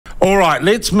All right,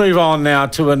 let's move on now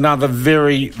to another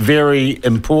very, very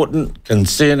important,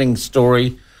 concerning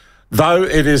story. Though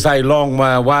it is a long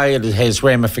way away, it has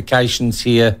ramifications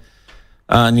here.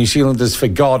 New Zealanders, for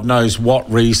God knows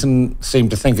what reason, seem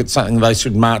to think it's something they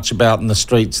should march about in the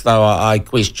streets, though I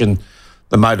question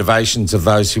the motivations of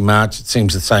those who march. It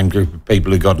seems the same group of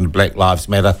people who got into Black Lives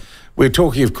Matter. We're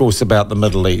talking, of course, about the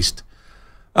Middle East.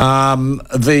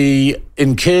 The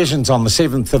incursions on the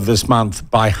 7th of this month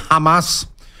by Hamas,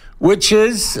 which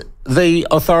is the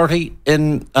authority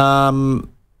in Gaza,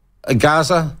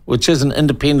 which is an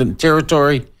independent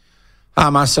territory.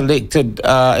 Hamas elected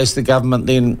as the government,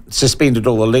 then suspended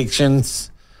all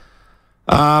elections.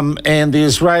 And the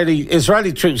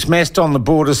Israeli troops massed on the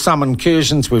border, some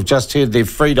incursions. We've just heard they've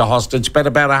freed a hostage, but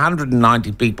about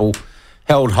 190 people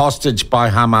held hostage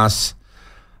by Hamas.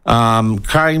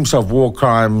 Claims of war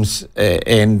crimes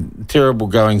and terrible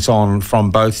goings-on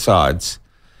from both sides.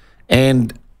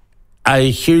 And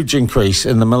a huge increase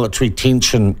in the military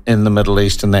tension in the Middle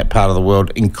East and that part of the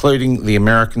world, including the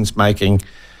Americans making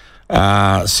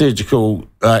surgical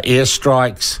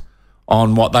airstrikes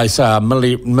on what they say are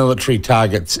military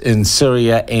targets in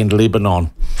Syria and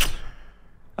Lebanon.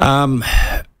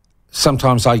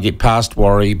 Sometimes I get past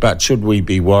worry, but should we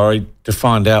be worried? To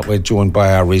find out, we're joined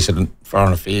by our resident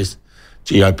Foreign Affairs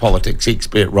geopolitics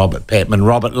expert, Robert Patman.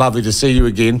 Robert, lovely to see you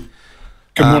again.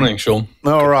 Good morning, Sean.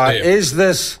 All right. Is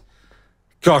this...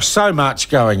 Gosh, so much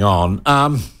going on.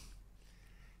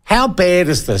 How bad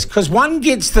is this? Because one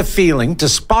gets the feeling,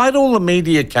 despite all the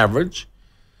media coverage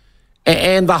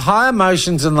and the high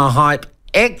emotions and the hype,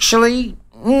 actually,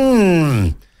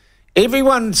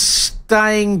 everyone's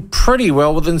staying pretty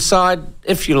well within inside,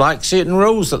 if you like, certain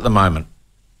rules at the moment.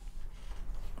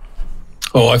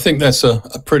 Oh, I think that's a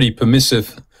pretty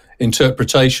permissive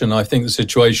interpretation. I think the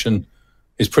situation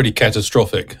is pretty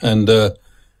catastrophic and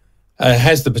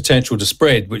has the potential to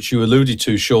spread, which you alluded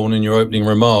to, Sean, in your opening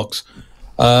remarks.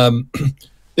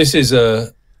 This is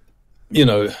this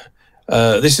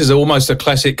is almost a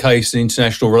classic case in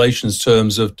international relations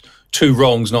terms of two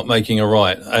wrongs not making a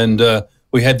right. And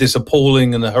we had this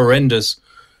appalling and horrendous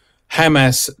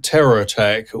Hamas terror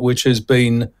attack, which has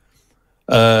been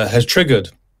has triggered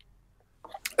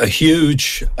a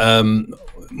huge,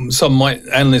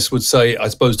 analysts would say, I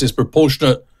suppose,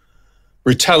 disproportionate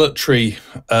retaliatory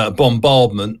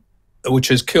bombardment, which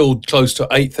has killed close to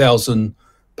 8,000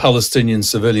 Palestinian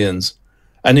civilians.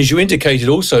 And as you indicated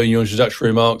also in your introductory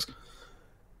remarks,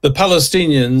 the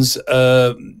Palestinians,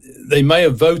 they may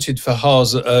have voted for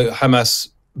Hamas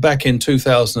back in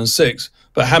 2006,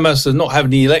 but Hamas has not had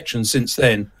any elections since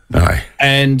then. No.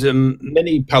 And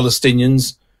many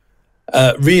Palestinians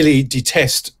really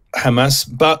detest Hamas,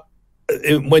 but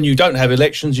when you don't have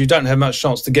elections, you don't have much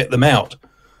chance to get them out.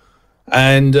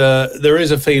 And there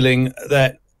is a feeling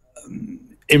that,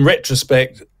 in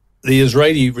retrospect, the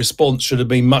Israeli response should have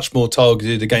been much more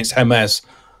targeted against Hamas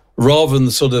rather than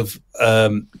the sort of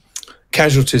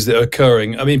casualties that are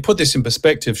occurring. I mean, put this in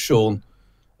perspective, Sean.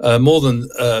 More than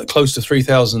close to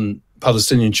 3,000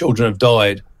 Palestinian children have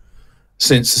died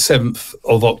since the 7th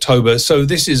of October. So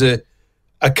this is a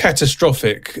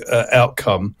catastrophic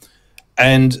outcome.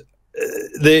 And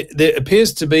there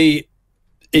appears to be,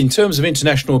 in terms of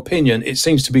international opinion, it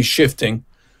seems to be shifting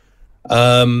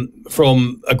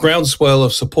from a groundswell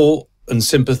of support and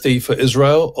sympathy for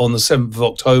Israel on the 7th of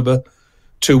October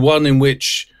to one in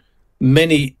which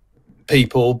many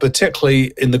people,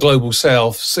 particularly in the global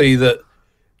south, see that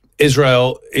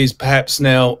Israel is perhaps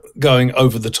now going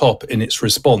over the top in its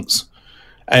response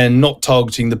and not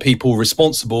targeting the people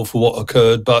responsible for what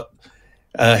occurred, but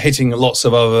hitting lots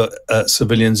of other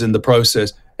civilians in the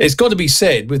process. It's got to be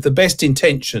said, with the best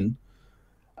intention,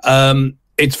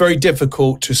 it's very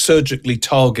difficult to surgically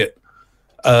target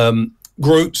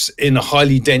groups in a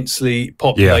highly densely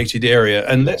populated area.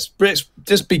 And let's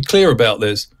just be clear about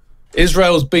this.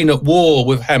 Israel's been at war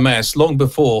with Hamas long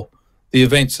before the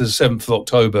events of the 7th of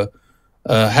October.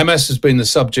 Hamas has been the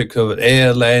subject of an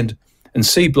air, land and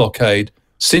sea blockade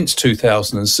since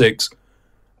 2006.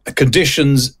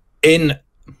 Conditions in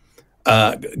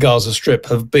Gaza Strip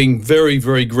have been very,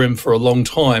 very grim for a long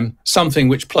time, something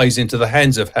which plays into the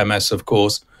hands of Hamas, of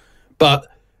course. But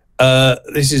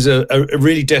this is a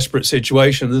really desperate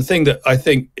situation. The thing that I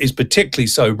think is particularly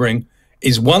sobering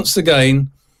is, once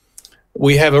again,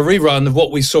 we have a rerun of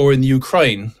what we saw in the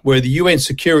Ukraine, where the UN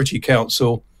Security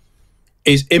Council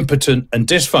is impotent and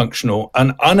dysfunctional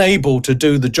and unable to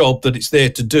do the job that it's there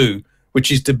to do, which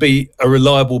is to be a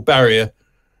reliable barrier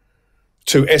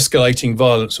to escalating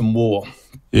violence and war.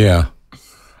 Yeah.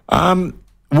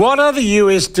 What are the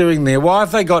US doing there? Why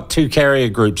have they got two carrier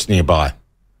groups nearby?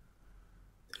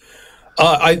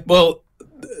 Well,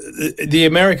 the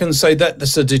Americans say that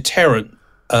that's a deterrent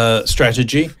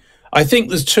strategy. I think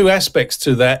there's two aspects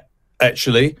to that,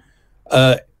 actually.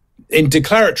 In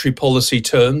declaratory policy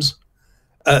terms,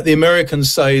 the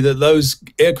Americans say that those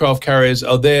aircraft carriers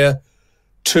are there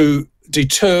to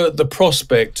deter the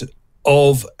prospect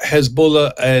of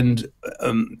Hezbollah and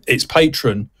its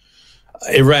patron,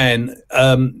 Iran,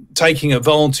 taking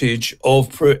advantage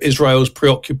of Israel's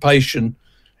preoccupation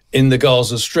in the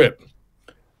Gaza Strip.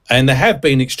 And there have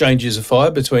been exchanges of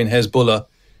fire between Hezbollah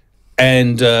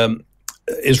and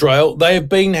Israel. They have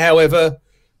been, however,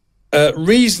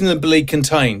 reasonably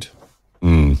contained.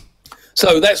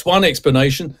 So that's one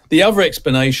explanation. The other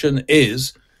explanation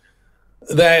is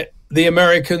that the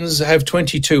Americans have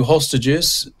 22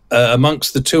 hostages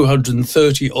amongst the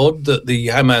 230 odd that the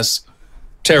Hamas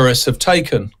terrorists have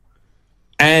taken,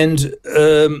 and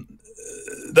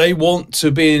they want to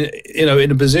be,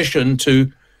 in a position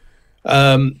to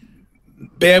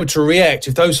be able to react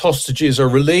if those hostages are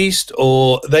released,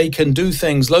 or they can do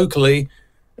things locally,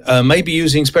 maybe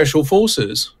using special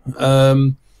forces.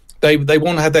 They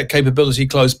want to have that capability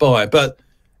close by. But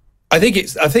I think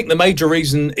the major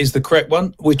reason is the correct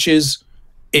one, which is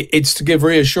it's to give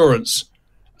reassurance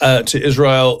to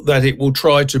Israel that it will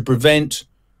try to prevent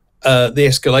the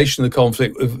escalation of the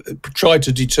conflict, try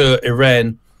to deter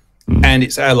Iran and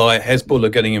its ally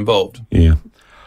Hezbollah getting involved. Yeah.